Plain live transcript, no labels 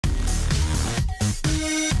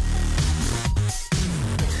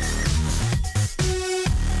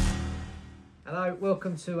Hello,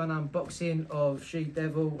 welcome to an unboxing of She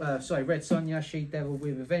Devil, Red Sonja She Devil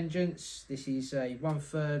with a Vengeance. This is a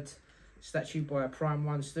 1/3 statue by Prime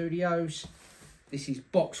 1 Studios. This is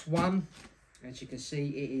box 1. As you can see,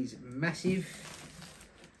 it is massive.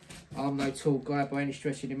 I'm no tall guy by any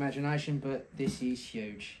stretch of the imagination, but this is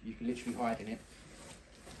huge. You can literally hide in it.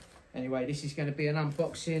 Anyway, this is going to be an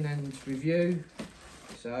unboxing and review,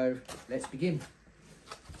 so let's begin.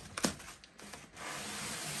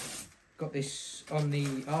 Got this on the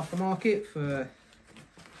aftermarket for,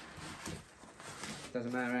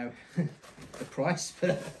 doesn't matter how the price,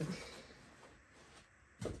 but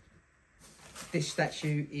this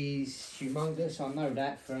statue is humongous. I know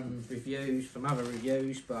that from reviews, from other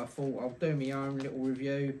reviews, but I thought I'll do my own little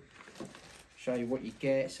review, show you what you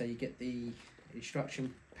get. So you get the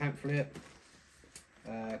instruction pamphlet,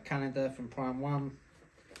 calendar from Prime 1,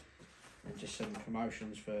 and just some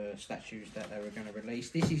promotions for statues that they were going to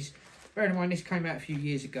release. This is, bear in mind, this came out a few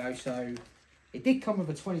years ago, so it did come with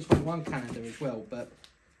a 2021 calendar as well, but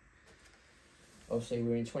obviously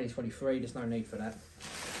we're in 2023, there's no need for that.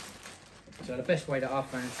 So the best way that I've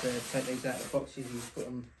found to take these out of the boxes is put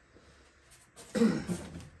them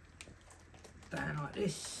down like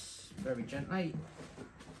this, very gently.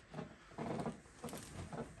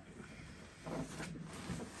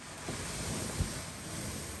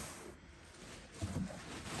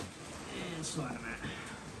 And slide them out.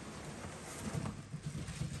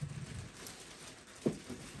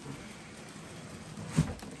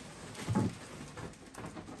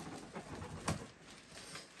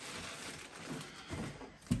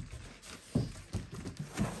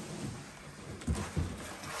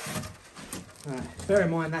 Bear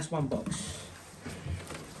in mind, that's one box.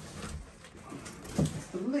 I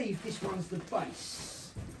believe this one's the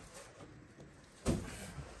base.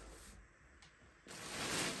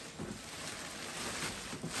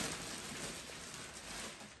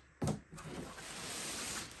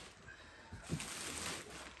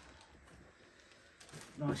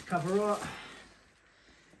 Nice cover art.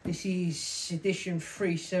 This is edition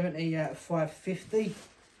 370 out of 550.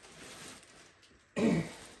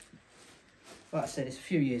 Like I said, it's a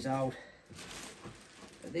few years old,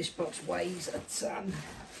 but this box weighs a ton.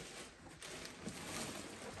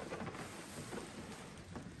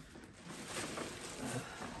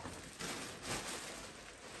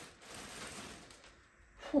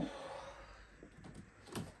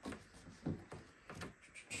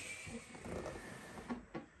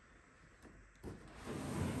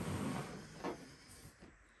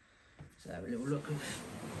 So have a little look of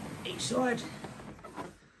each side.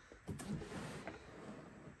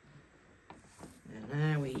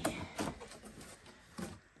 Now we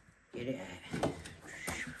get it out.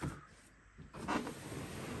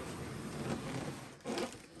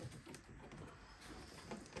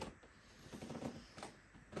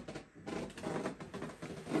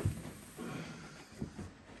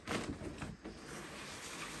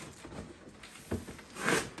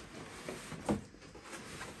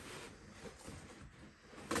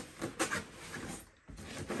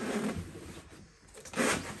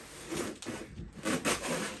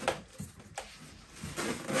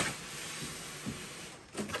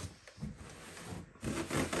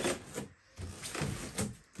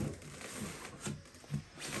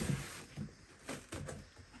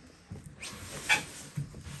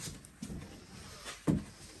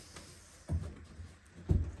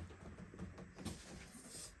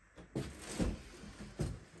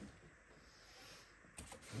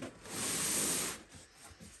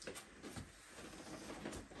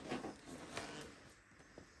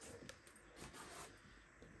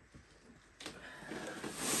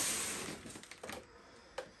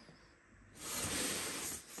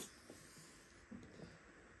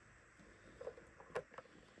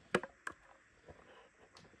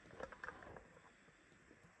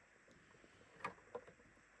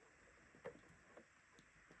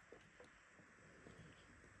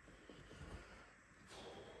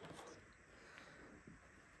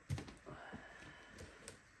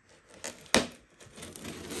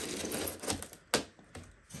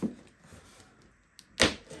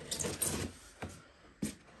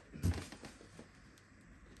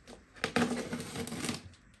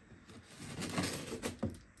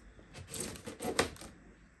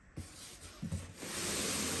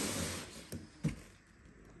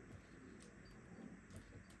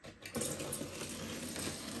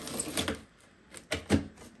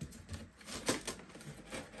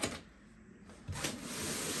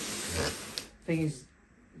 Thing is,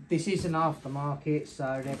 this is an aftermarket,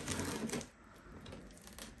 so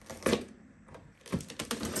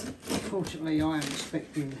unfortunately I am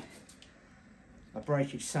expecting a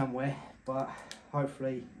breakage somewhere, but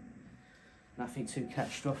hopefully nothing too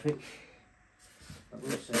catastrophic, but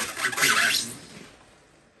we'll see. We'll see what happens.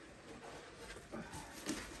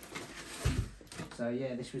 So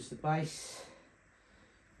yeah, this was the base.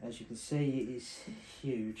 As you can see, it is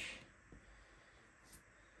huge.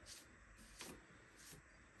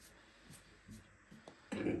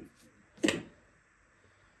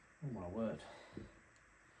 Oh my word.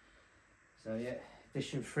 So yeah,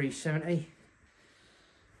 edition 370.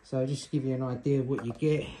 So just to give you an idea of what you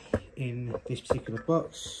get in this particular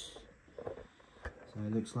box. So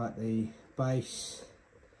it looks like the base,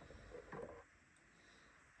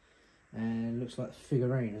 and looks like the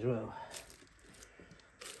figurine as well.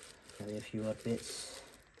 Maybe a few odd bits.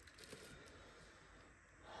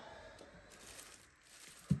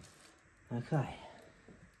 Okay.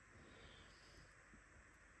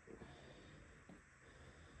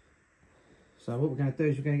 So what we're going to do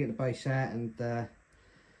is we're going to get the base out and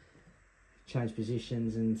change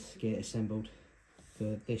positions and get it assembled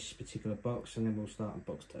for this particular box, and then we'll start on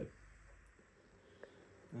box 2.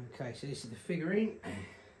 Okay, so this is the figurine.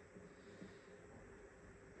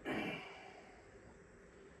 Not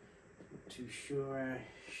too sure how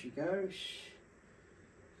she goes.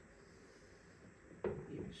 Yes,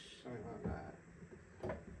 something like that.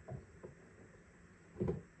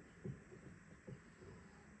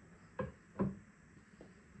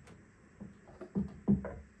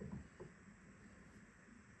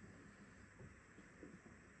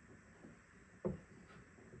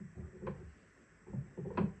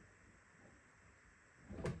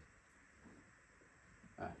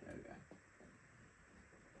 There we go.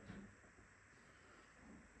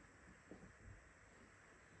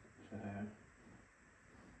 So, I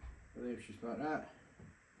believe she's like that.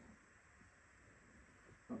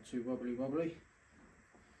 Not too wobbly.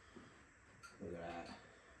 Look at that.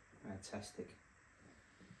 Fantastic.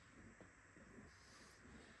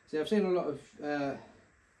 See, I've seen a lot of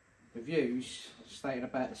reviews stating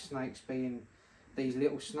about the snakes being, these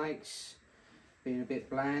little snakes being a bit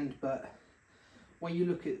bland, but when you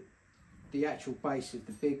look at the actual base of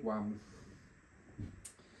the big one,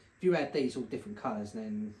 if you had these all different colours,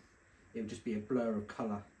 then it would just be a blur of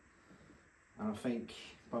colour. And I think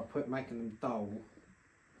by making them dull,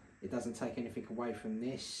 it doesn't take anything away from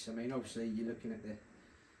this. I mean, obviously you're looking at the,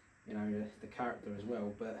 you know, the character as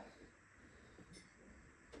well, but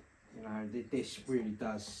you know, this really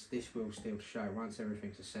does, this will still show once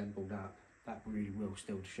everything's assembled up. That really will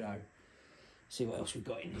still show. See what else we've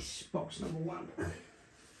got in this box number 1.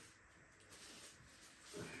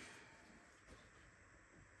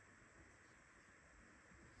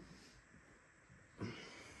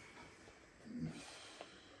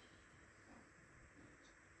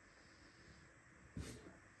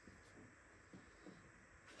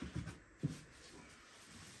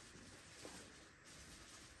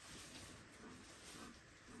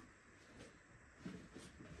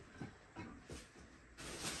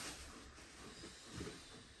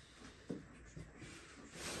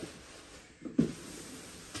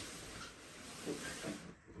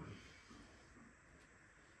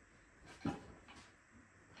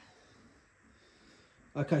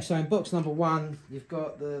 Okay, so in box number 1, you've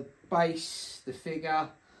got the base, the figure,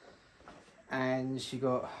 and you've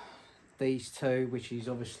got these two, which is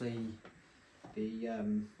obviously the,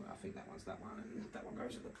 well, I think that one's that one, and that one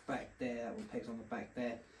goes at the back there, that one pegs on the back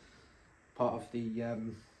there. Part of the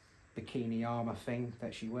bikini armour thing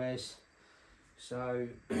that she wears. So,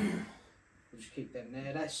 we'll just keep them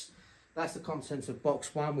there. That's the contents of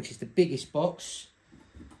box 1, which is the biggest box.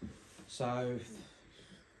 So,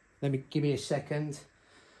 give me a second.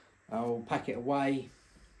 I'll pack it away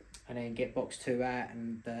and then get box 2 out,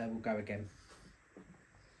 and we'll go again.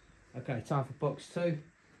 Okay, time for box 2.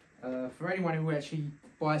 For anyone who actually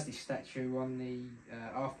buys this statue on the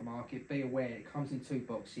aftermarket, be aware it comes in 2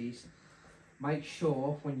 boxes. Make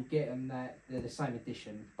sure when you get them that they're the same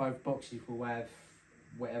edition. Both boxes will have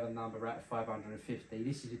whatever number out of 550.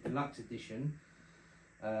 This is a deluxe edition.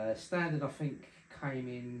 Standard, I think, came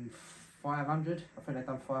in 500. I think they've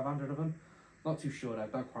done 500 of them. Not too sure though,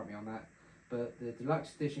 don't quote me on that. But the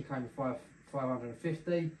deluxe edition came in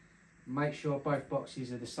 550. Make sure both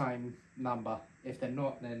boxes are the same number. If they're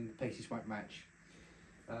not, then the pieces won't match.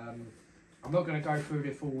 I'm not going to go through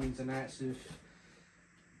the full ins and outs of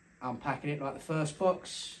unpacking it like the first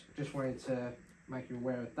box. Just wanted to make you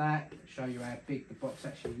aware of that, show you how big the box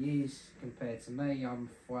actually is compared to me.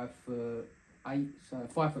 I'm 5'8", so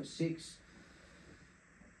 5'6".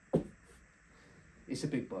 It's a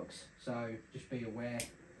big box, so just be aware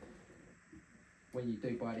when you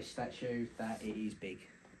do buy this statue that it is big.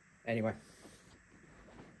 Anyway,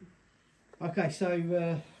 okay,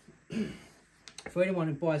 so For anyone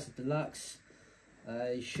who buys the deluxe,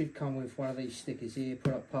 it should come with one of these stickers here,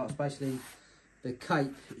 product parts. Basically, the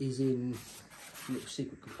cape is in a little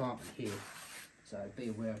secret compartment here, so be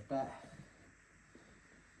aware of that.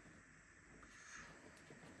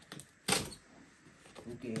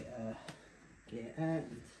 We'll get it out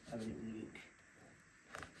and have a little look.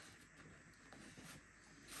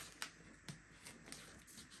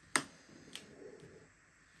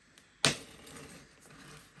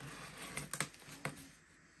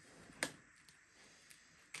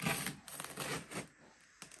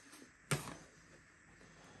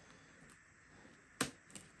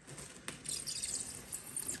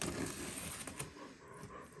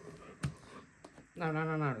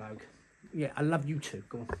 No, Logue. Yeah, I love you too.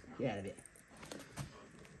 Go on, get out of it.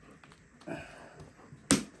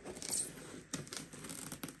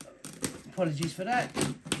 Apologies for that.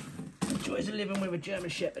 Joys of living with a German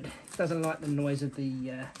Shepherd. Doesn't like the noise of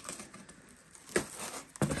the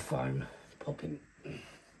foam popping.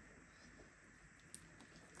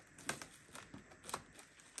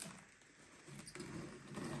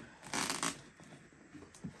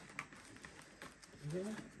 Yeah.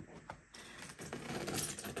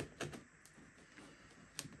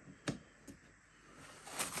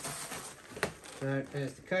 So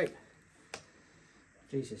there's the cape.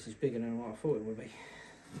 Jesus, it's bigger than what I thought it would be.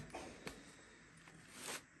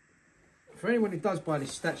 For anyone who does buy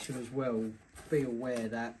this statue as well, be aware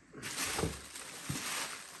that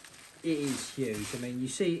it is huge. I mean, you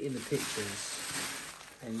see it in the pictures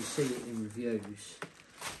and you see it in reviews,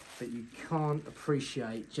 but you can't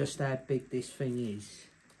appreciate just how big this thing is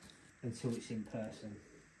until it's in person.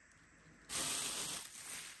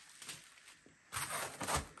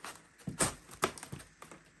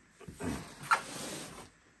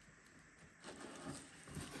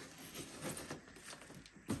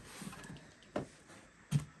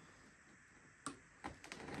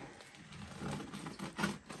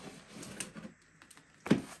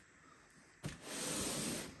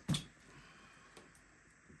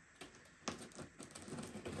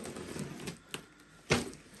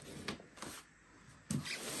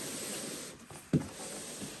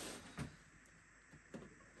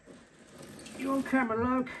 You on camera,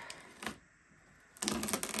 Logue?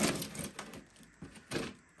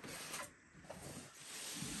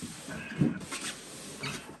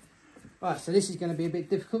 Right, so this is going to be a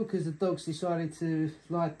bit difficult because the dog's decided to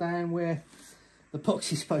lie down where the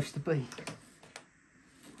box is supposed to be.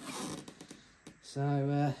 So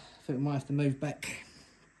I think we might have to move back.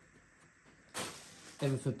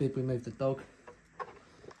 Heaven forbid we move the dog.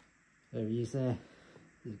 There he is there.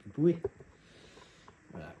 He's a good boy.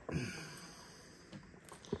 Right.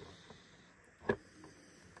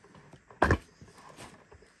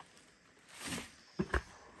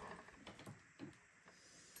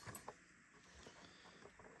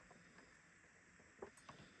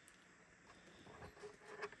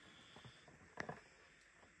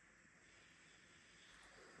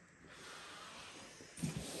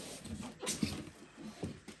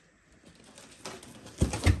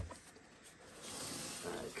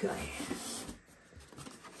 Okay.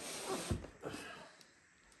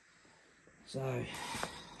 So,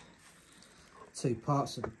 2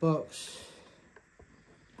 parts of the box,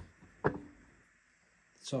 the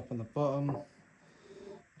top and the bottom, and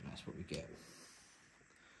that's what we get.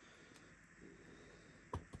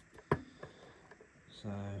 So,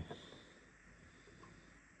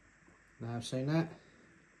 now I've seen that,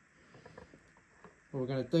 what we're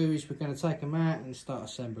going to do is we're going to take them out and start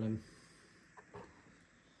assembling.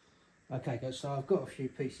 Okay guys, so I've got a few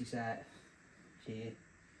pieces out here.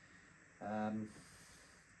 I'm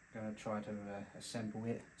going to try to assemble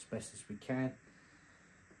it as best as we can.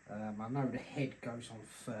 I know the head goes on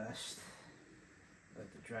first of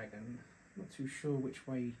the dragon. I'm not too sure which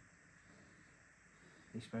way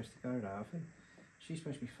he's supposed to go though. I think she's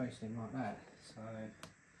supposed to be facing him like that. So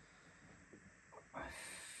I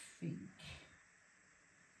think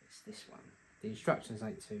it's this one. The instructions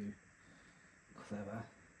ain't too clever.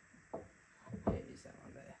 Yeah, it is that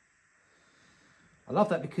one there. I love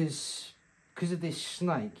that because of this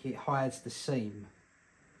snake, it hides the seam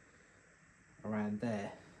around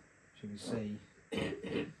there. As you can see,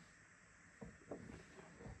 it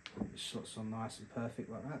slots on nice and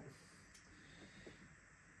perfect like that.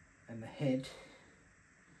 And the head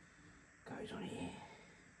goes on here,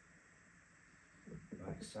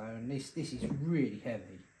 like so. And this is really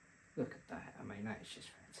heavy. Look at that. I mean, that is just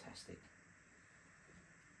fantastic.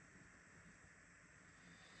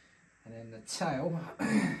 And then the tail,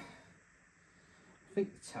 I think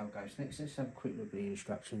the tail goes next. Let's have a quick look at the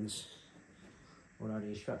instructions. Although the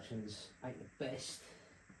instructions ain't the best.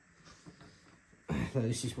 so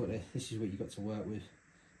this is what you got to work with.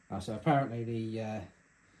 So apparently the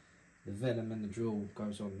venom and the drill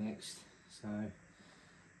goes on next. So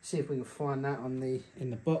see if we can find that on in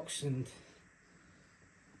the box and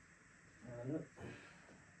look.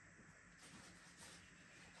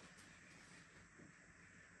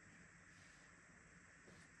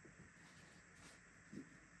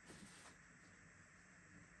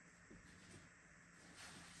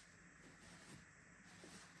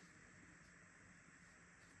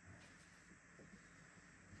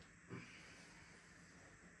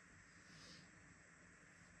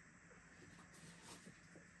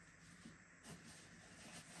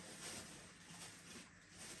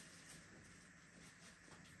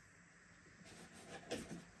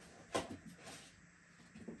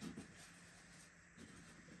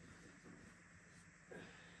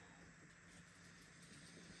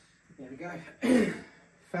 There we go.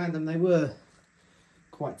 Found them. They were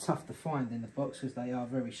quite tough to find in the box because they are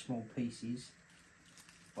very small pieces,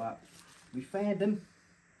 but we found them.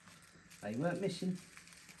 They weren't missing.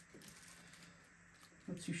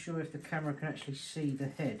 Not too sure if the camera can actually see the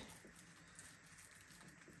head.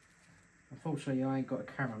 Unfortunately, I ain't got a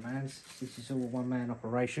cameraman. This is all a one-man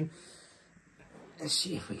operation. Let's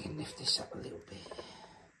see if we can lift this up a little bit.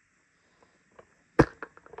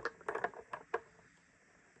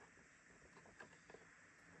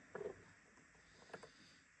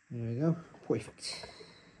 There we go, perfect.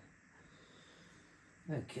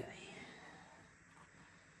 Okay,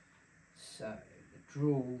 so the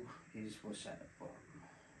drill is what's at the bottom.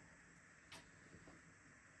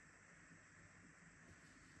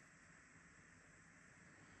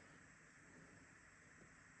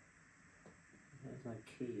 There's no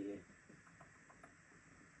key here.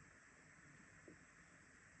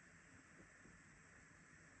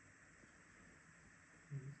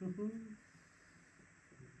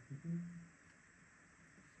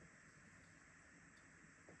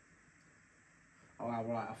 Oh,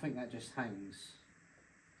 right, I think that just hangs.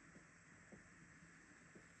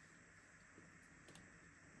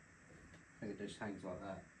 I think it just hangs like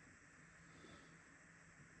that.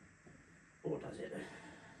 Or does it?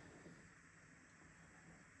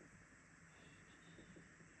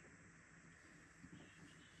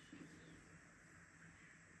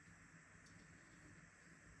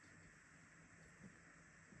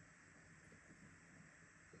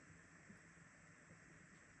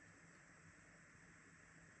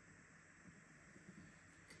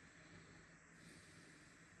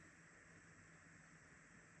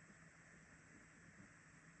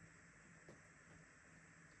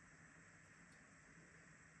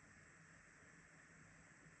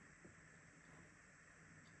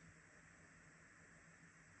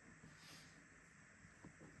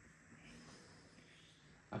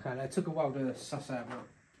 Okay, now it took a while to suss out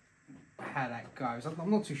how that goes. I'm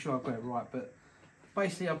not too sure I've got it right, but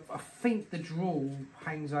basically I think the drill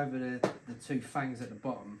hangs over the two fangs at the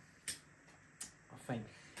bottom. I think.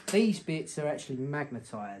 These bits are actually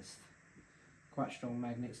magnetised. Quite strong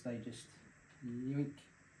magnets, they just yoink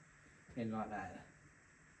in like that.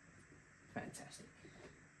 Fantastic.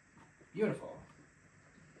 Beautiful.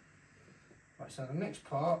 Right, so the next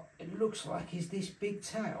part, it looks like is this big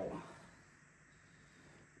tail.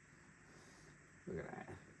 Look at that,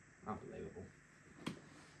 unbelievable.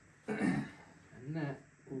 And that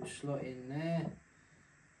will slot in there,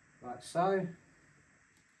 like so.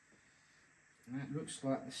 And that looks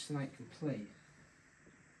like the snake complete.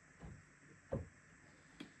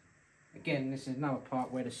 Again, this is another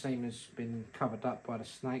part where the seam has been covered up by the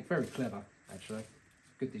snake. Very clever, actually.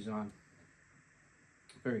 Good design.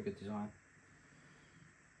 Very good design.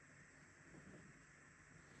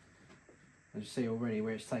 As you see already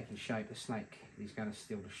where it's taking shape, the snake is going to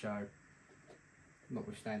steal the show.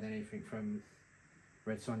 Notwithstanding anything from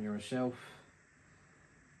Red Sonja herself.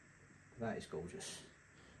 That is gorgeous.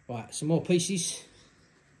 Right, some more pieces.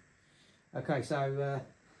 Okay, so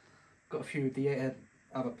got a few of the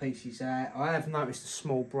other pieces out. I have noticed a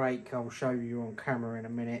small break. I'll show you on camera in a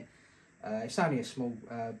minute. It's only a small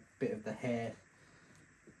bit of the hair.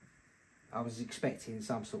 I was expecting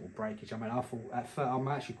some sort of breakage. I mean, I thought at first, I'm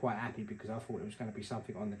actually quite happy because I thought it was going to be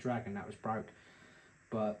something on the dragon that was broke.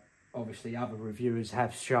 But obviously other reviewers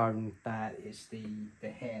have shown that it's the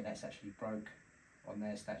hair that's actually broke on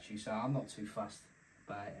their statue. So I'm not too fussed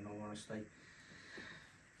about it in all honesty.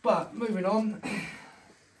 But moving on.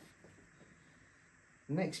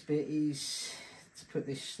 The next bit is to put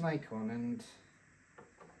this snake on, and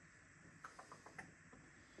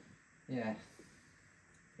yeah.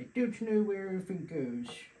 I don't know where everything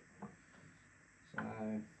goes. So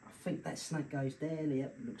I think that snake goes there.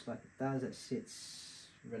 Yep, looks like it does. It sits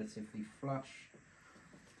relatively flush.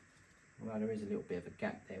 Although there is a little bit of a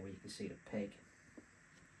gap there where you can see the peg.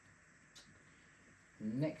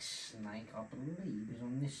 Next snake, I believe, is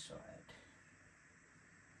on this side.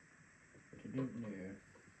 But I don't know.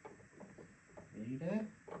 Are you there?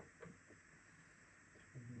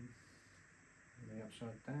 Maybe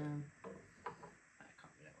upside down. That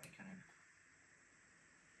can't be that way, can it?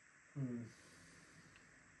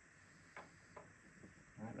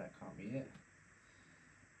 No, that can't be it.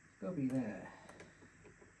 It's got to be there.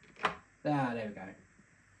 Ah, there we go.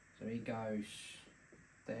 So he goes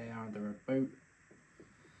there under a boot.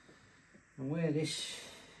 And where this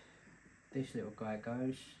little guy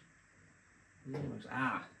goes, there we go.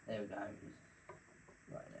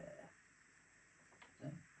 Right there.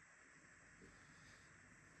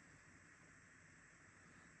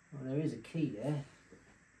 Well, there is a key there.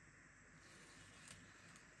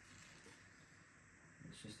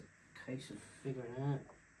 It's just a case of figuring out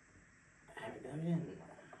how it goes in.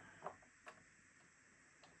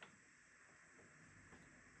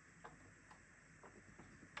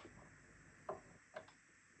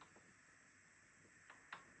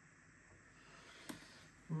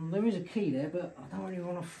 There is a key there, but I don't really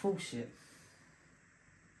want to force it.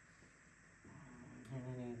 And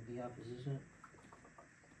any of the others, is it?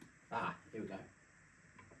 Ah, here we go.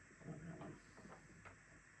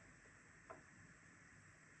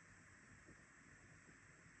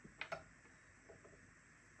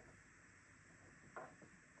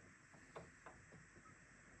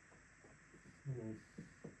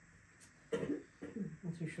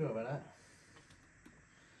 Not too sure about that.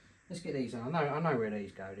 Let's get these on. I know where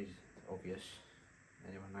these go. These are obvious.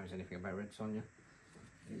 Anyone knows anything about Red Sonja?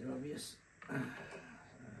 These are obvious.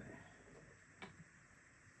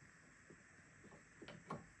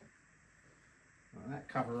 Like that,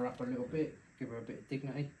 cover her up a little bit, give her a bit of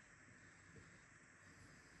dignity.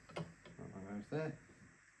 Right, goes there.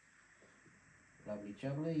 Lovely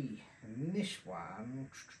jubbly. And this one,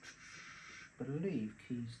 I believe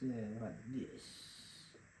keys there like this.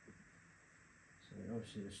 So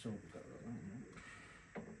obviously the sword will go like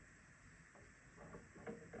that.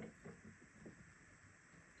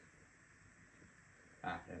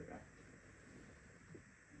 Ah, there we go.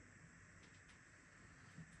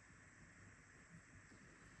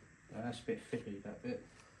 Oh, that's a bit fiddly, that bit.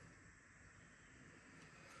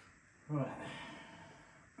 Right.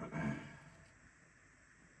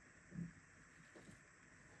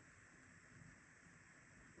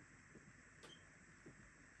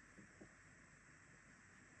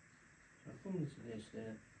 According to this,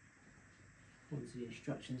 according to the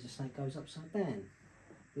instructions, the snake goes upside down.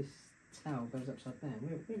 This towel goes upside down.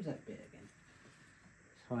 Where's that bit again?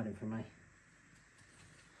 It's hiding from me.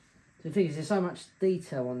 So the thing is, there's so much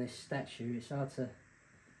detail on this statue, it's hard to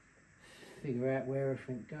figure out where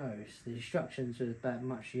everything goes. The instructions are about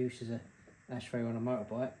much use as a ashtray on a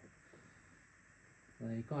motorbike. So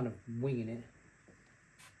you're kind of winging it.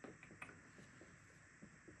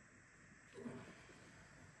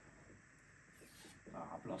 Oh,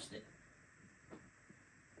 I've lost it.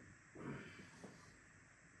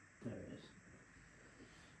 There it is.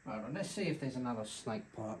 Right, well, let's see if there's another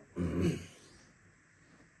snake part.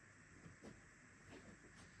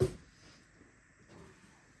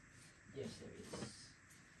 Yes, there is.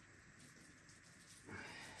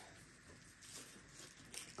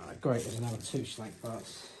 Alright, great, there's another 2 snake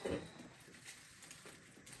parts. So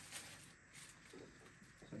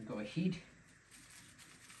we've got a head.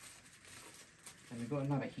 And we've got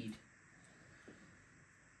another head.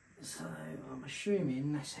 So I'm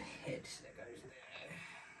assuming that's a head that goes there.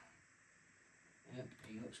 Yep,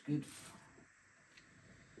 he looks good.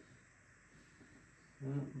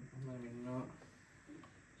 No, maybe not.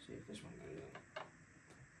 See if this one goes in.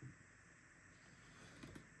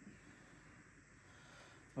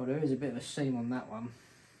 Oh, there is a bit of a seam on that one.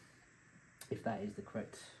 If that is the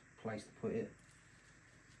correct place to put it.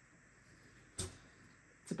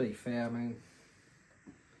 To be fair, I mean,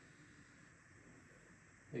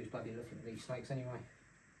 who's bloody looking at these snakes anyway?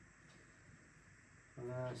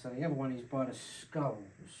 So the other one is by the skulls.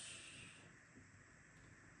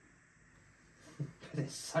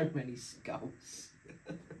 There's so many skulls.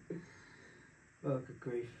 Oh, good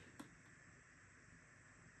grief.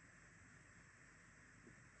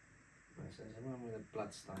 Right, so there's the one with a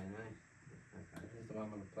blood stain, eh? Okay, there's the one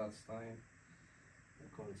with a blood stain.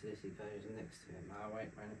 According to this, he goes next to him. Oh,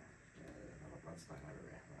 wait, man. Yeah, there's another blood stain over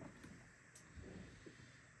there.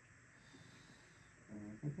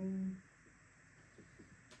 Right.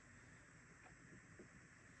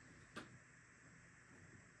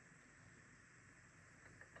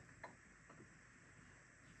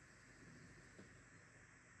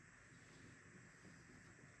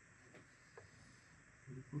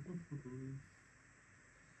 No,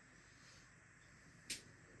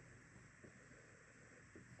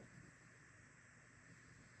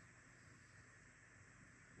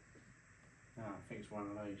 I think it's one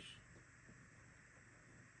of those.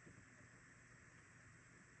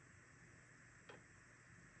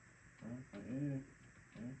 Yeah.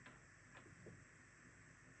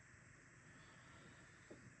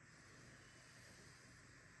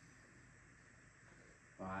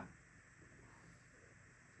 Right.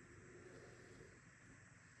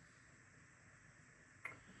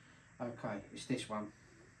 Okay, it's this one.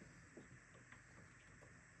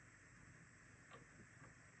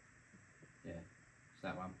 Yeah, it's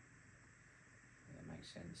that one. Yeah, that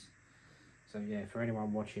makes sense. So yeah, for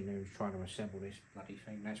anyone watching who's trying to assemble this bloody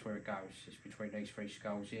thing, that's where it goes. It's between these three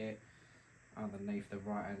skulls here, underneath the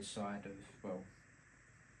right hand side of, well,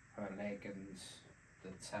 her leg and the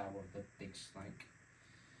tail of the big snake.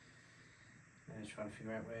 And trying to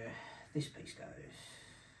figure out where this piece goes.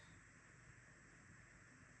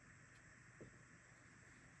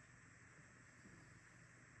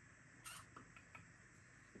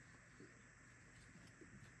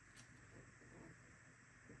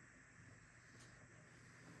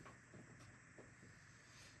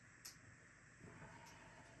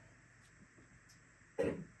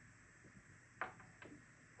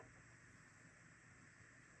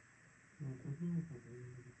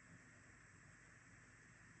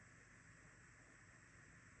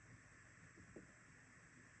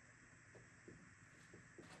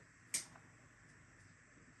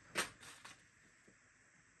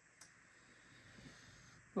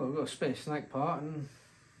 Well, we've got a spare snake part and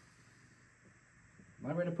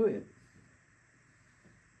nowhere to put it.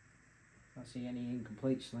 Can't see any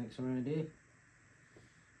incomplete snakes around here.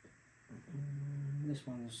 This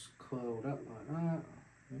one's coiled up like that.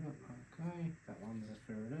 Yep, okay, that one's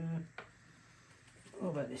through there. What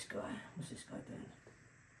about this guy? What's this guy doing?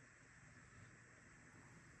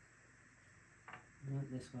 Yep,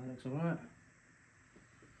 this guy looks alright.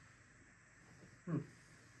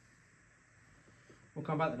 We'll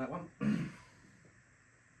come back to that one.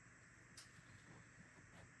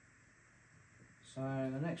 So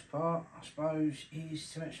the next part, I suppose, is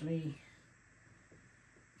to actually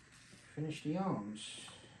finish the arms.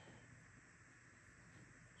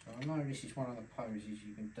 So I know this is one of the poses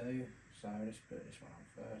you can do, so let's put this one on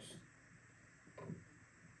first.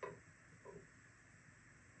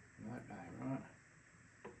 No, right.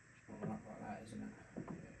 It's not right like that, isn't it?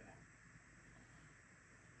 Yeah.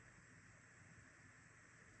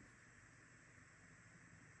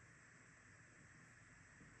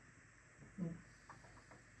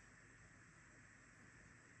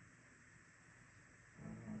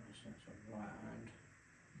 That's a right hand.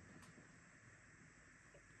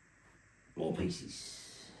 More pieces.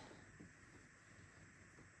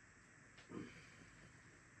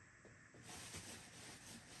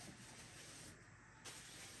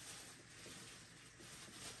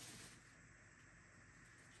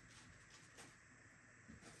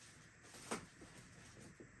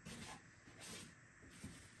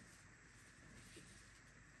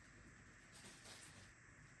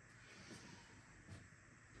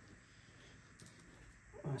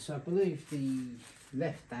 So I believe the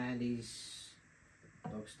left hand is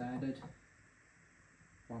dog standard,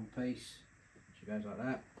 one piece, she goes like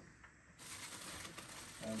that.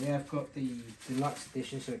 We have got the deluxe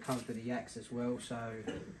edition, so it comes with the axe as well, so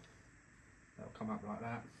that'll come up like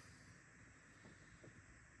that.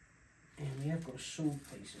 And we have got a sword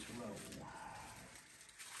piece as well.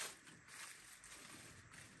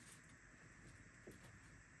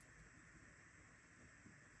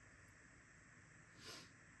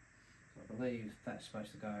 I believe that's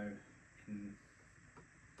supposed to go in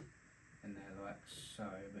there like so,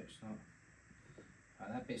 but it's not.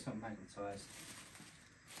 That bit's not magnetised,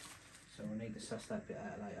 so we'll need to suss that bit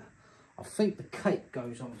out later. I think the cape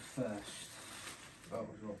goes on first. Oh,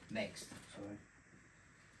 well, next. Sorry.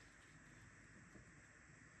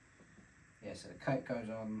 Yeah, so the cape goes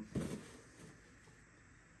on.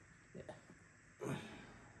 Yeah.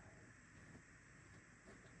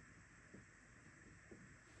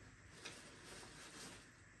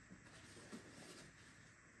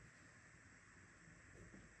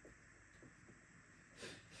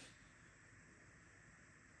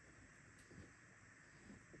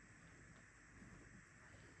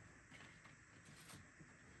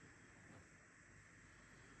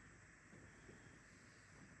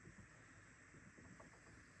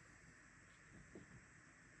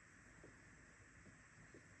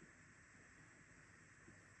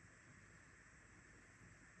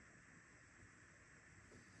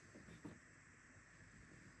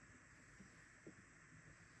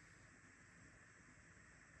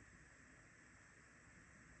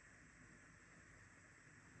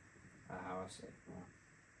 I see. Right.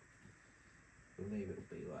 I believe it'll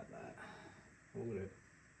be like that. All good.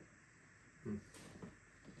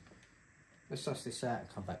 Let's suss this out and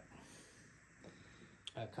come back.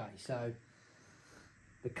 Okay, so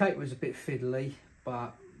the cape was a bit fiddly,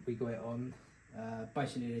 but we got it on.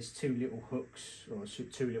 Basically, there's two little hooks or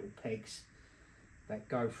two little pegs that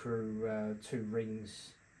go through two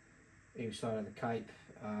rings either side of the cape.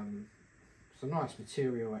 It's a nice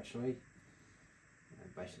material actually.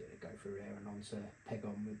 Basically, they go through there and onto peg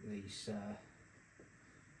on with these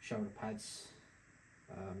shoulder pads.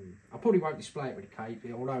 I probably won't display it with a cape,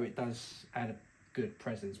 although it does add a good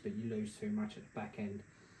presence, but you lose too much at the back end.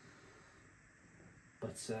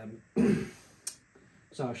 But so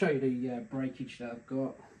I'll show you the breakage that I've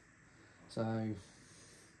got. So you can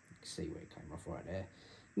see where it came off right there.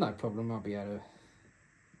 No problem, I'll be able to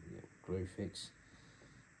glue fix.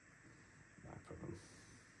 No problem.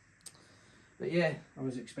 But yeah, I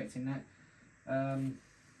was expecting that.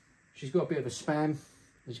 She's got a bit of a span,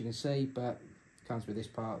 as you can see, but it comes with this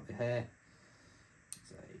part of the hair.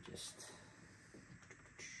 So you just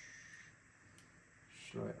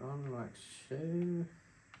slide it on like so.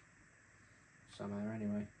 Somehow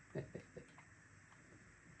anyway.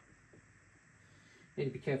 Need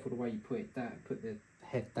to be careful the way you put it down, put the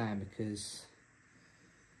head down, because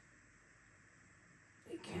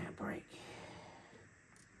it can't break.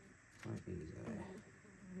 Quite easy there.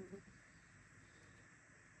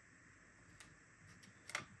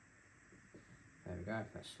 There we go,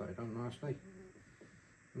 that's slowed on nicely.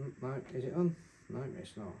 No, is it on? No,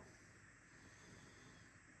 it's not.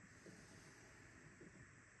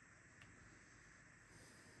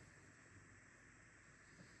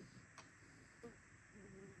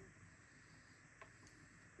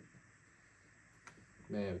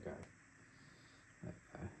 There we go.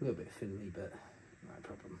 A little bit fiddly, but no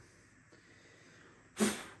problem.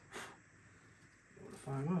 All the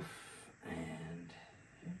foam off, and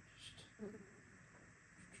just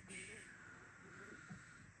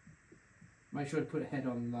make sure to put a head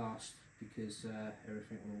on last, because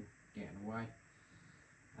everything will get in the way.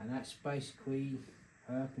 And that's basically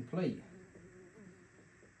her complete.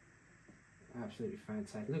 Absolutely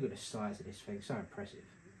fantastic. Look at the size of this thing, so impressive.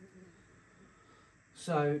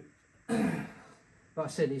 So, like I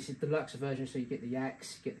said, this is the deluxe version, so you get the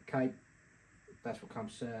axe, you get the cape, that's what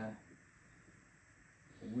comes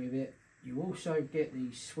with it. You also get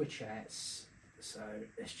the switch hats, so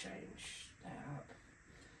let's change that up.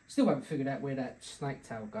 Still haven't figured out where that snake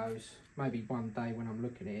tail goes. Maybe one day when I'm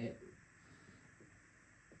looking at it,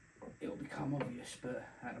 it'll become obvious, but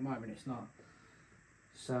at the moment it's not.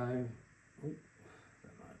 So,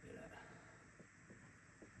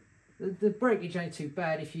 the breakage ain't too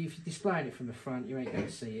bad. If you're displaying it from the front, you ain't going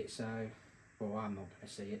to see it. So, well, I'm not going to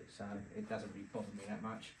see it, so it doesn't really bother me that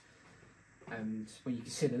much. And when you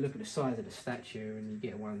consider, look at the size of the statue, and you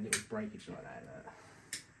get one little breakage like that,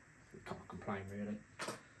 you can't complain really.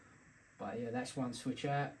 But yeah, that's one switch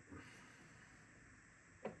out.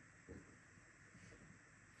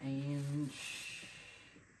 And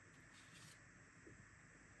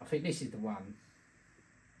I think this is the one.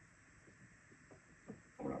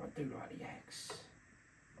 Although I do like the axe.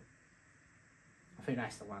 I think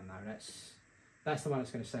that's the one though. That's the one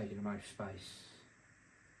that's going to save you the most space.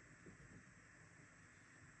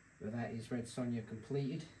 But that is Red Sonja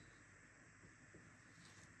completed.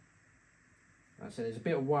 So there's a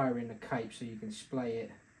bit of wire in the cape, so you can display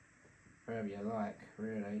it wherever you like,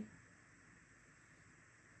 really.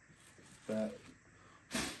 But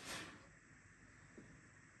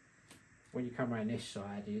when you come around this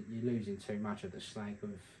side, you're losing too much of the snake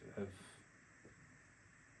of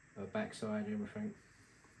backside and everything.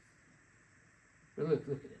 But look at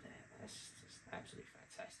it there. That's just absolutely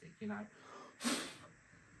fantastic, you know.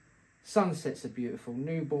 Sunsets are beautiful,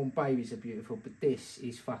 newborn babies are beautiful, but this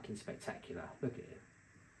is fucking spectacular. Look at it.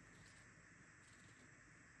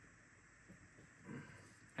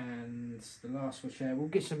 And the last switch there, we'll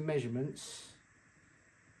get some measurements.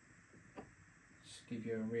 Just give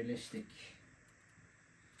you a realistic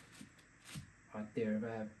idea of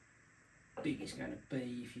how big it's going to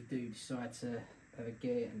be if you do decide to ever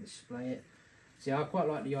get it and display it. See, I quite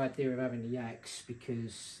like the idea of having the axe,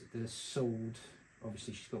 because the sword,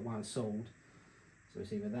 obviously she's got one sword, so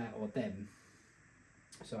it's either that or them.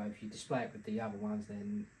 So if you display it with the other ones,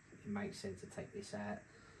 then it makes sense to take this out.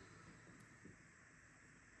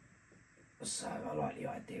 So I like the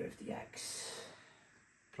idea of the axe.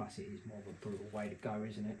 Plus it is more of a brutal way to go,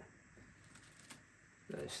 isn't it?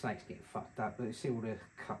 The snake's getting fucked up, but you see all the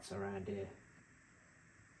cuts around here.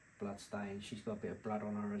 Blood stains. She's got a bit of blood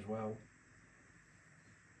on her as well.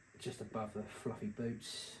 Just above the fluffy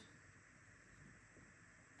boots.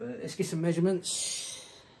 But let's get some measurements.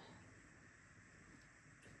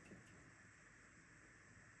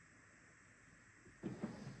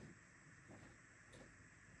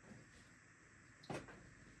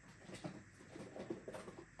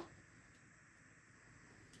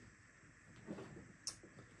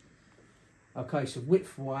 Okay, so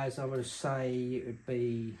width wise, I would say it would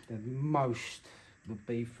be the most would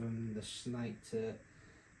be from the snake to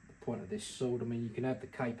the point of this sword. I mean, you can have the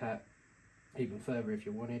cape out even further if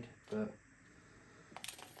you wanted, but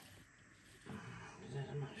is that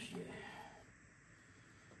the most? Yeah.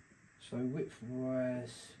 So width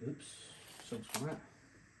wise, oops, sorts from that.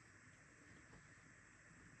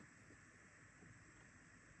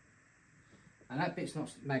 And that bit's not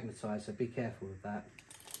magnetised, so be careful with that.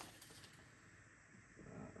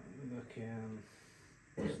 Looking,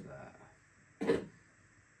 what's that?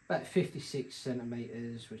 About 56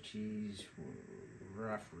 centimetres, which is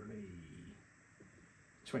roughly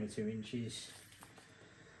 22 inches.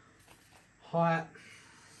 Height,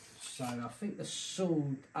 so I think the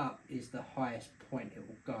sword up is the highest point it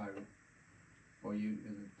will go, or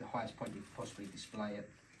the highest point you could possibly display it.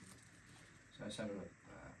 So let's have a look at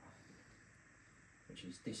that, which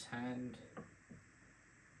is this hand.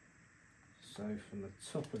 So from the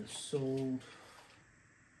top of the sword,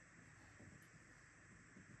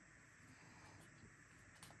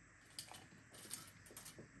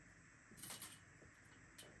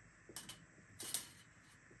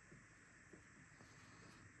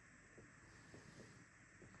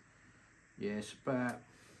 yeah, it's about,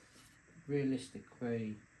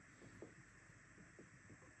 realistically,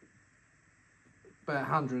 about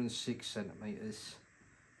 106 centimetres,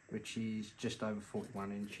 which is just over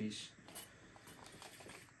 41 inches.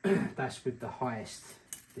 That's with the highest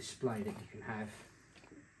display that you can have.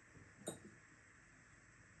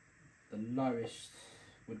 The lowest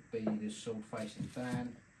would be the sword facing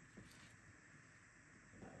down.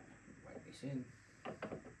 Wait this in.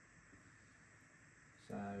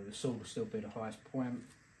 So the sword will still be the highest point.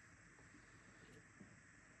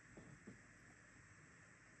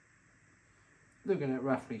 Looking at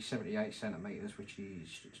roughly 78 centimetres, which is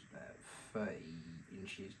just about 30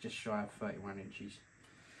 inches, just shy of 31 inches.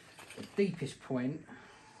 The deepest point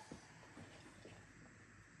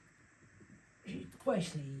is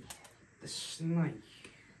basically the snake.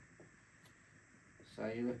 So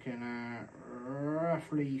you're looking at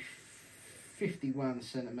roughly 51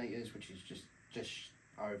 centimetres, which is just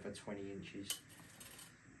over 20 inches.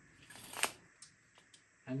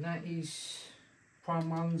 And that is Prime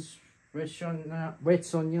 1's Red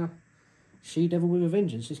Sonja She Devil with a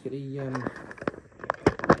Vengeance. Let's get the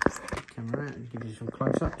camera out and give you some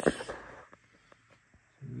close-ups.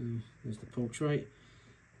 There's the portrait.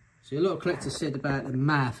 So a lot of collectors said about the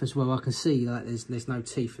mouth as well. I can see like there's no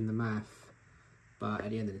teeth in the mouth, but at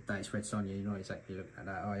the end of the day it's Red Sonja. You're not exactly looking at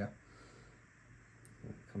that, are you?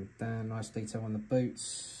 Coming down, nice detail on the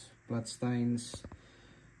boots, blood stains.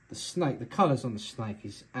 The snake, the colours on the snake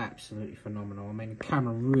is absolutely phenomenal. I mean, the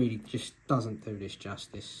camera really just doesn't do this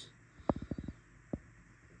justice.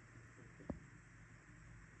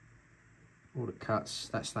 All the cuts,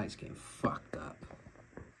 that snake's getting fucked up.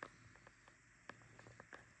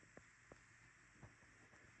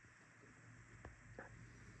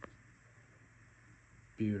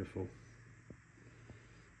 Beautiful.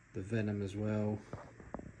 The venom as well.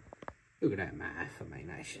 Look at that mouth, I mean,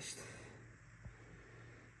 that's just...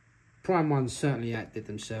 Prime 1 certainly outdid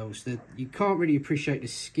themselves. You can't really appreciate the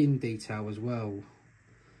skin detail as well.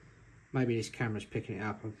 Maybe this camera's picking it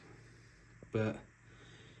up, but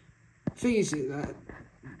the thing is that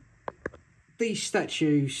these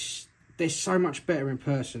statues, they're so much better in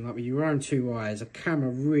person. Like with your own two eyes, a camera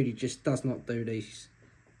really just does not do these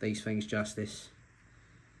things justice.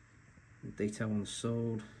 The detail on the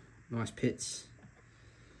sword, nice pits.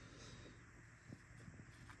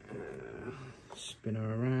 Spin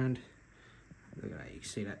her around. Look at that, you can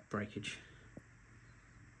see that breakage.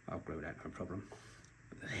 I'll glue that, no problem.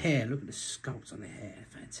 But the hair, look at the sculpt on the hair,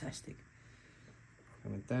 fantastic.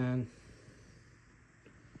 Coming down.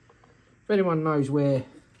 If anyone knows where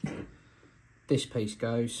this piece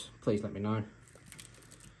goes, please let me know,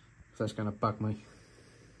 because that's going to bug me.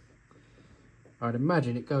 I'd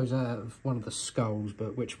imagine it goes out of one of the skulls,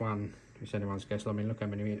 but which one is anyone's guess. I mean, look how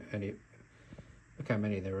many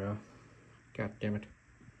there are. God damn it.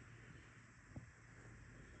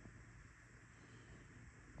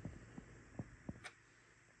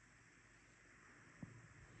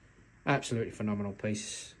 Absolutely phenomenal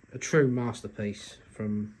piece. A true masterpiece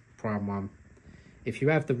from Prime 1. If you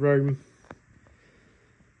have the room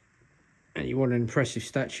and you want an impressive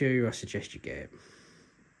statue, I suggest you get it.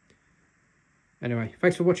 Anyway,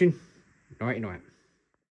 thanks for watching. Nighty night.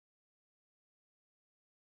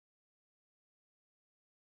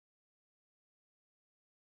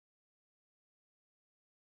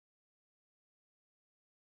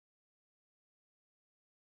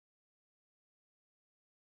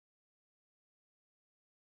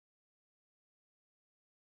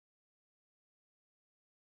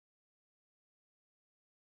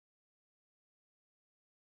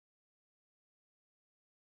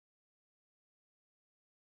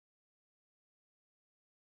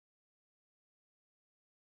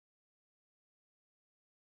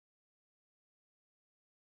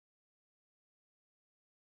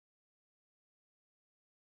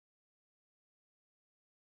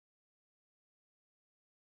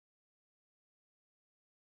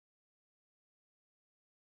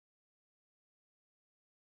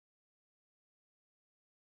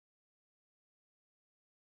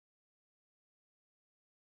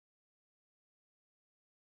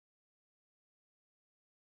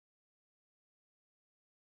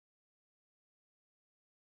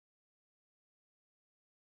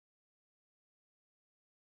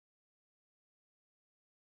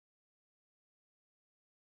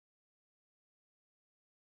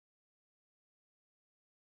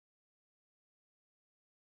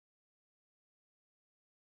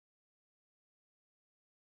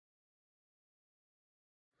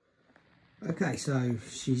 Okay, so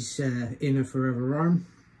she's in a forever home,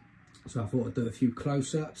 so I thought I'd do a few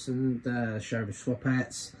close-ups and show the swap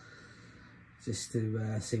outs just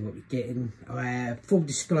to see what we're getting. Full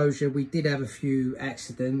disclosure, we did have a few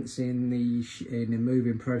accidents in the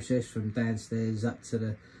moving process from downstairs up to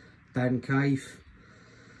the Dan cave.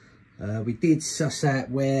 We did suss out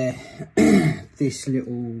where this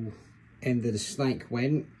little end of the snake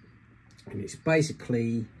went, and it's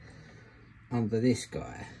basically under this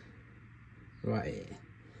guy right here.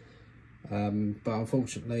 But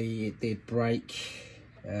unfortunately it did break,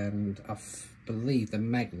 and I believe the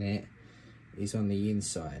magnet is on the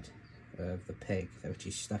inside of the peg, which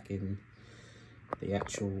is stuck in the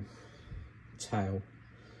actual tail.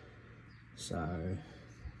 So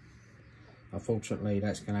unfortunately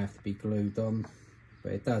that's going to have to be glued on,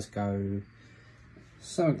 but it does go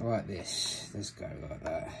something like this. Let's go like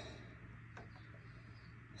that.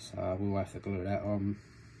 So I will have to glue that on.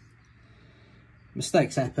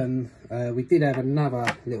 Mistakes happen. We did have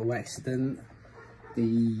another little accident.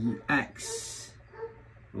 The axe,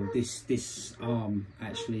 or this arm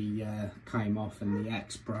actually came off and the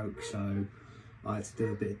axe broke, so I had to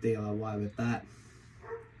do a bit of DIY with that.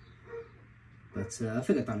 But I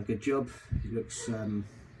think I've done a good job. It looks don't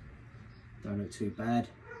look too bad.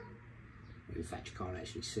 In fact, you can't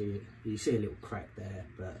actually see it. You see a little crack there,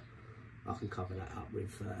 but I can cover that up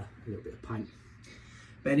with a little bit of paint.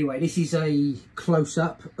 But anyway, this is a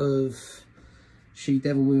close-up of She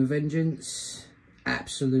Devil with a Vengeance.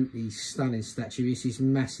 Absolutely stunning statue. This is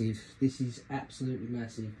massive. This is absolutely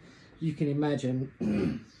massive. You can imagine,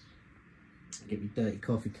 get me dirty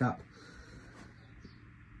coffee cup.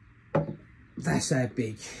 That's how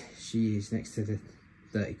big she is next to the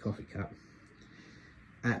dirty coffee cup.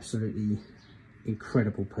 Absolutely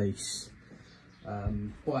incredible piece.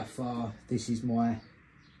 By far, this is my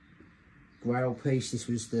grail piece. This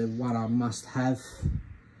was the one I must have,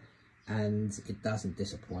 and it doesn't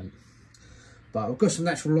disappoint. But I've got some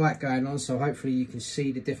natural light going on, so hopefully you can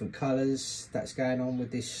see the different colours that's going on with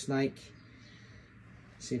this snake.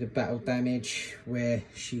 See the battle damage where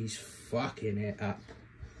she's fucking it up.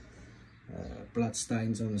 Blood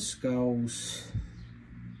stains on the skulls,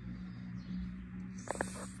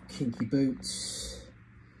 kinky boots.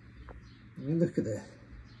 I mean, look at the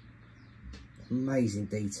amazing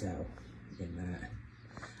detail in that.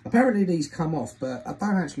 Apparently these come off, but I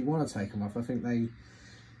don't actually want to take them off. I think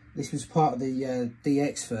this was part of the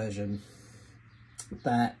DX version,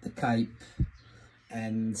 that the cape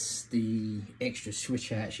and the extra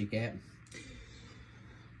switch outs you get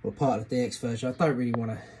were part of the DX version. I don't really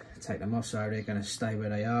want to take them off, so they're going to stay where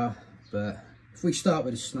they are. But if we start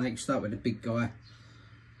with the snake, start with the big guy.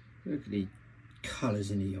 Look at the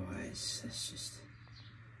colours in the eyes. That's just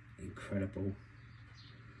incredible.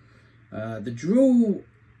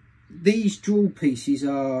 These jewel pieces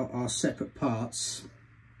are separate parts.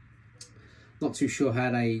 Not too sure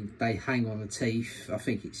how they hang on the teeth. I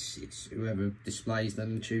think it's whoever displays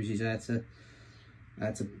them chooses how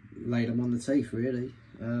to lay them on the teeth, really.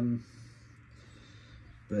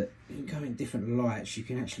 But you can go in different lights. You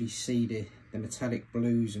can actually see the metallic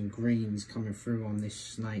blues and greens coming through on this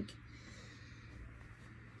snake.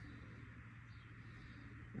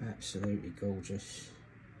 Absolutely gorgeous.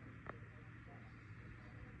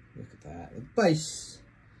 Look at that. The base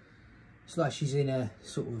It's like she's in a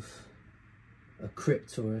sort of a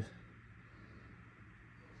crypt or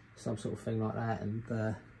some sort of thing like that, and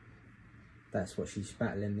that's what she's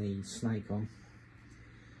battling the snake on.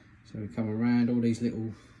 So we come around all these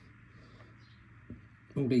little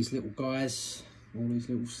guys, all these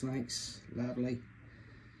little snakes, lovely.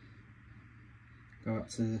 Go up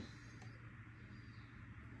to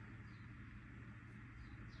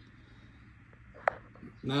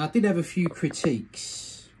now. I did have a few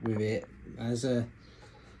critiques with it. As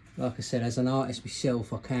like I said, as an artist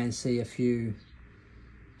myself, I can see a few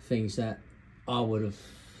things that I would have,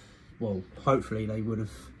 well, hopefully they would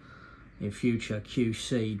have in future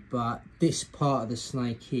QC'd, but this part of the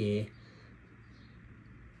snake here,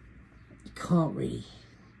 you can't really,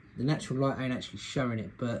 the natural light ain't actually showing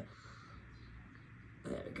it, but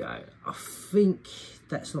there we go. I think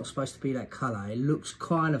that's not supposed to be that colour. It looks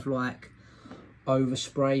kind of like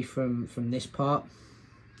overspray from this part.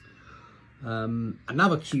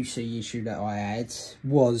 Another QC issue that I had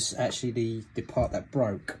was actually the part that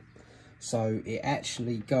broke. So it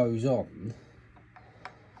actually goes on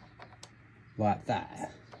like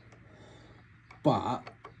that, but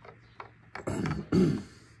if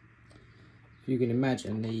you can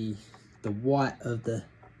imagine the white of the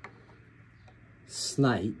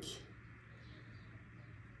snake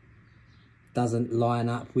doesn't line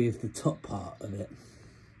up with the top part of it.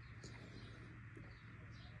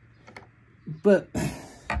 But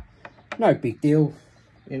no big deal,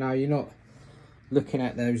 you know, you're not looking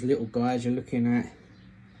at those little guys, you're looking at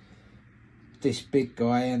this big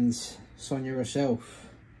guy and Sonja herself.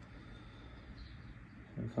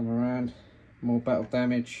 Come around, more battle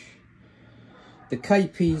damage. The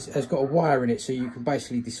KP has got a wire in it, so you can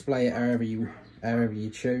basically display it however you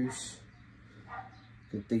choose.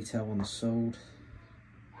 Good detail on the sword.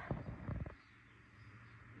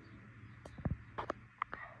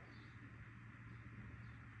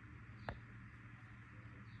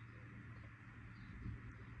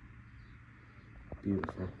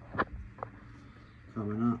 Beautiful.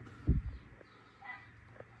 Coming up.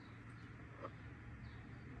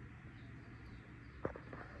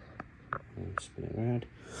 And spin it around.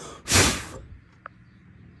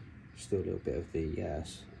 Still a little bit of the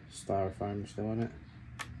styrofoam still on it.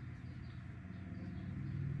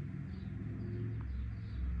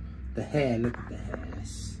 The hair, look at the hair,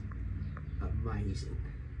 that's amazing.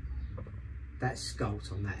 That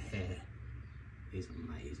sculpt on that hair is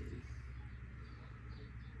amazing.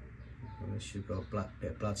 She's got a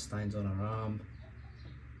bit of blood stains on her arm.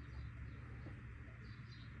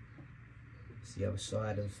 It's the other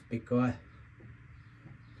side of big guy.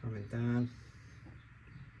 Coming down.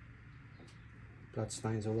 Blood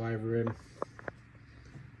stains all over him.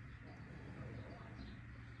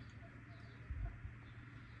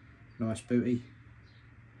 Nice booty.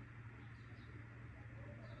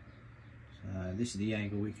 So this is the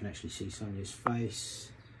angle we can actually see Sonja's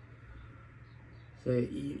face. So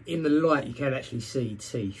in the light you can actually see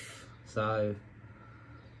teeth. So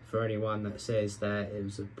for anyone that says that it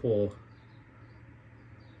was a poor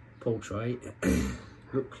portrait,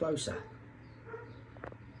 look closer.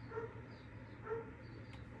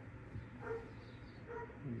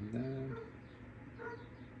 And then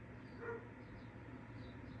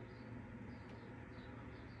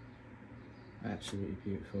absolutely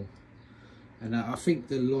beautiful. And I think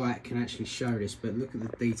the light can actually show this, but look at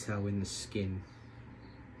the detail in the skin.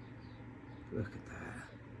 Look at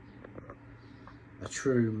that. A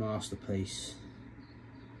true masterpiece.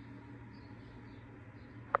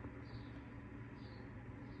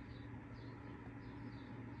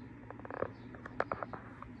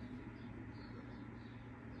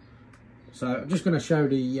 So I'm just going to show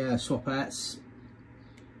the swap outs.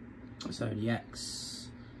 So the axe.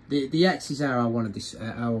 The axe is how I want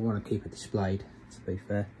to keep it displayed, to be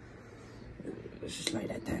fair. Let's just lay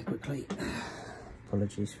that down quickly.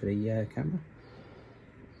 Apologies for the camera.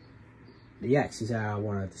 The axe is how I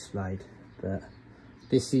want it displayed, but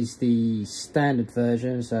this is the standard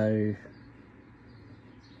version, so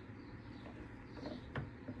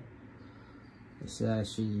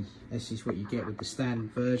this is what you get with the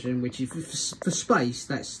standard version, which is for space.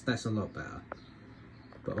 That's a lot better.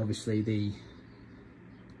 But obviously the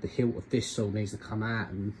hilt of this sword needs to come out,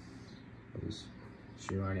 and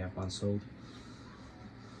you only have one sword.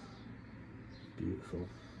 Beautiful.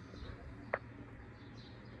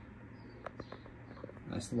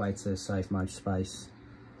 That's the way to save most space.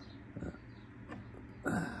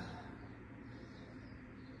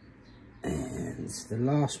 And the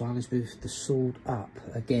last one is with the sword up.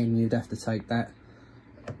 Again, you'd have to take that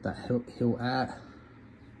hilt out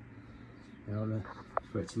in order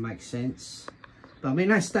for it to make sense. But I mean,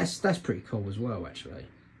 that's pretty cool as well, actually.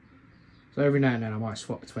 So every now and then I might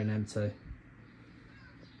swap between them two.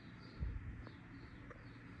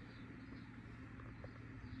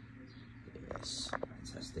 Yes,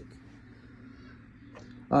 fantastic.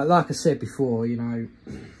 Like I said before, you know,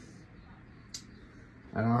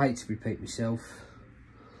 and I hate to repeat myself,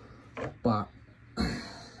 but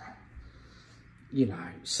you know,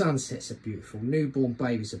 sunsets are beautiful, newborn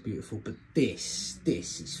babies are beautiful, but this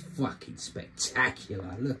is fucking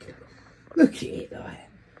spectacular. Look at it, like,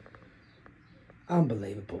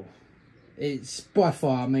 unbelievable. It's by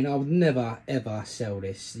far, I mean, I would never ever sell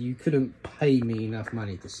this. You couldn't pay me enough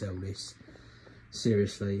money to sell this.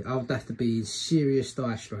 Seriously, I would have to be in serious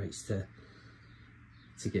dire straits to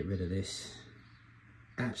get rid of this.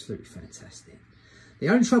 Absolutely fantastic. The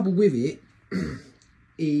only trouble with it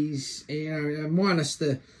is, you know, minus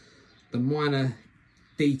the minor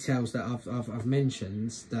details that I've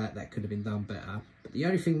mentioned that could have been done better. But the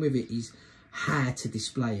only thing with it is how to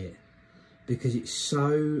display it, because it's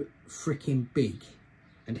so freaking big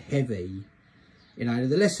and heavy. You know,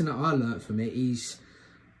 the lesson that I learnt from it is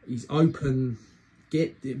open.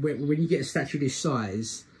 When you get a statue this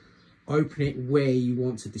size, open it where you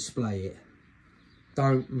want to display it.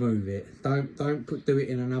 Don't move it. Don't do it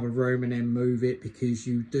in another room and then move it, because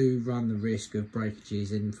you do run the risk of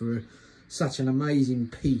breakages. And for such an amazing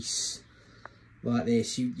piece like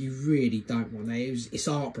this, you really don't want that. It's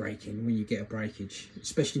heartbreaking when you get a breakage,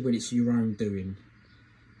 especially when it's your own doing.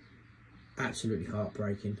 Absolutely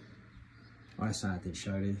heartbreaking. I say I did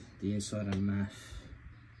show the inside of the mouth.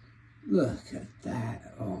 Look at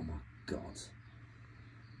that. Oh my God.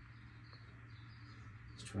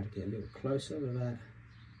 Let's try to get a little closer without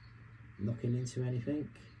knocking into anything.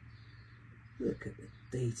 Look at the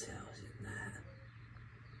details in that.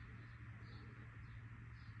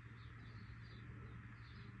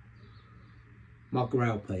 My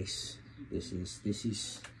grail piece. This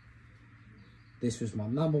was my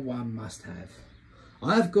 #1 must-have.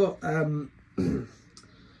 I've got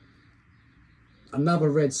another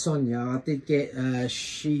Red Sonja. I did get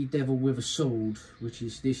She Devil with a sword, which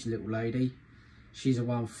is this little lady. She's a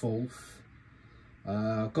 1/4.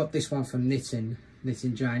 I got this one from Knitting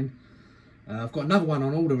Jane. I've got another one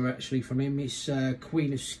on order actually from him. It's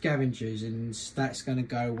Queen of Scavengers, and that's going to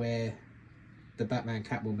go where the Batman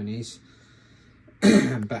Catwoman is.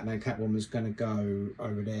 And Batman Catwoman's going to go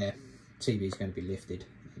over there. TV's going to be lifted,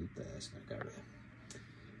 and it's going to go there.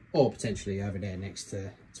 Or potentially over there next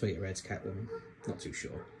to Tweeter Red's Catwoman. Not too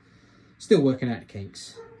sure. Still working out the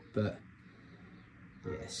kinks, but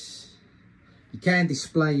yes. You can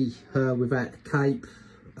display her without the cape.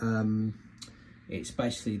 It's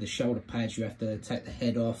basically the shoulder pads. You have to take the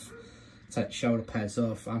head off, take the shoulder pads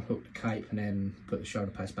off, unhook the cape, and then put the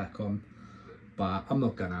shoulder pads back on. But I'm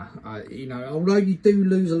not gonna, you know, although you do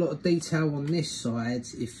lose a lot of detail on this side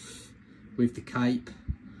with the cape,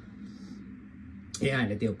 it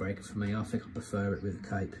ain't a deal breaker for me. I think I prefer it with the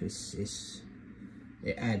cape.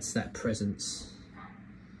 It adds that presence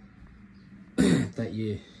that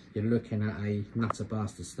you're looking at a nutter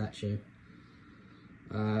bastard statue.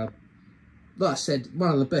 Like I said,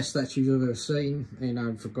 one of the best statues I've ever seen. You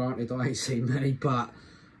know, for granted I ain't seen many, but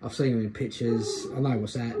I've seen them in pictures. I know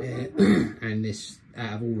what's out there. And this,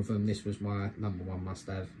 out of all of them, this was my #1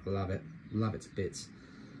 must-have. I love it. Love it to bits.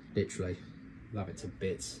 Literally. Love it to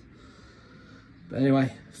bits. But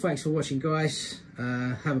anyway, thanks for watching, guys.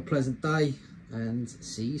 Have a pleasant day, and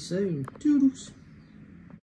see you soon. Toodles.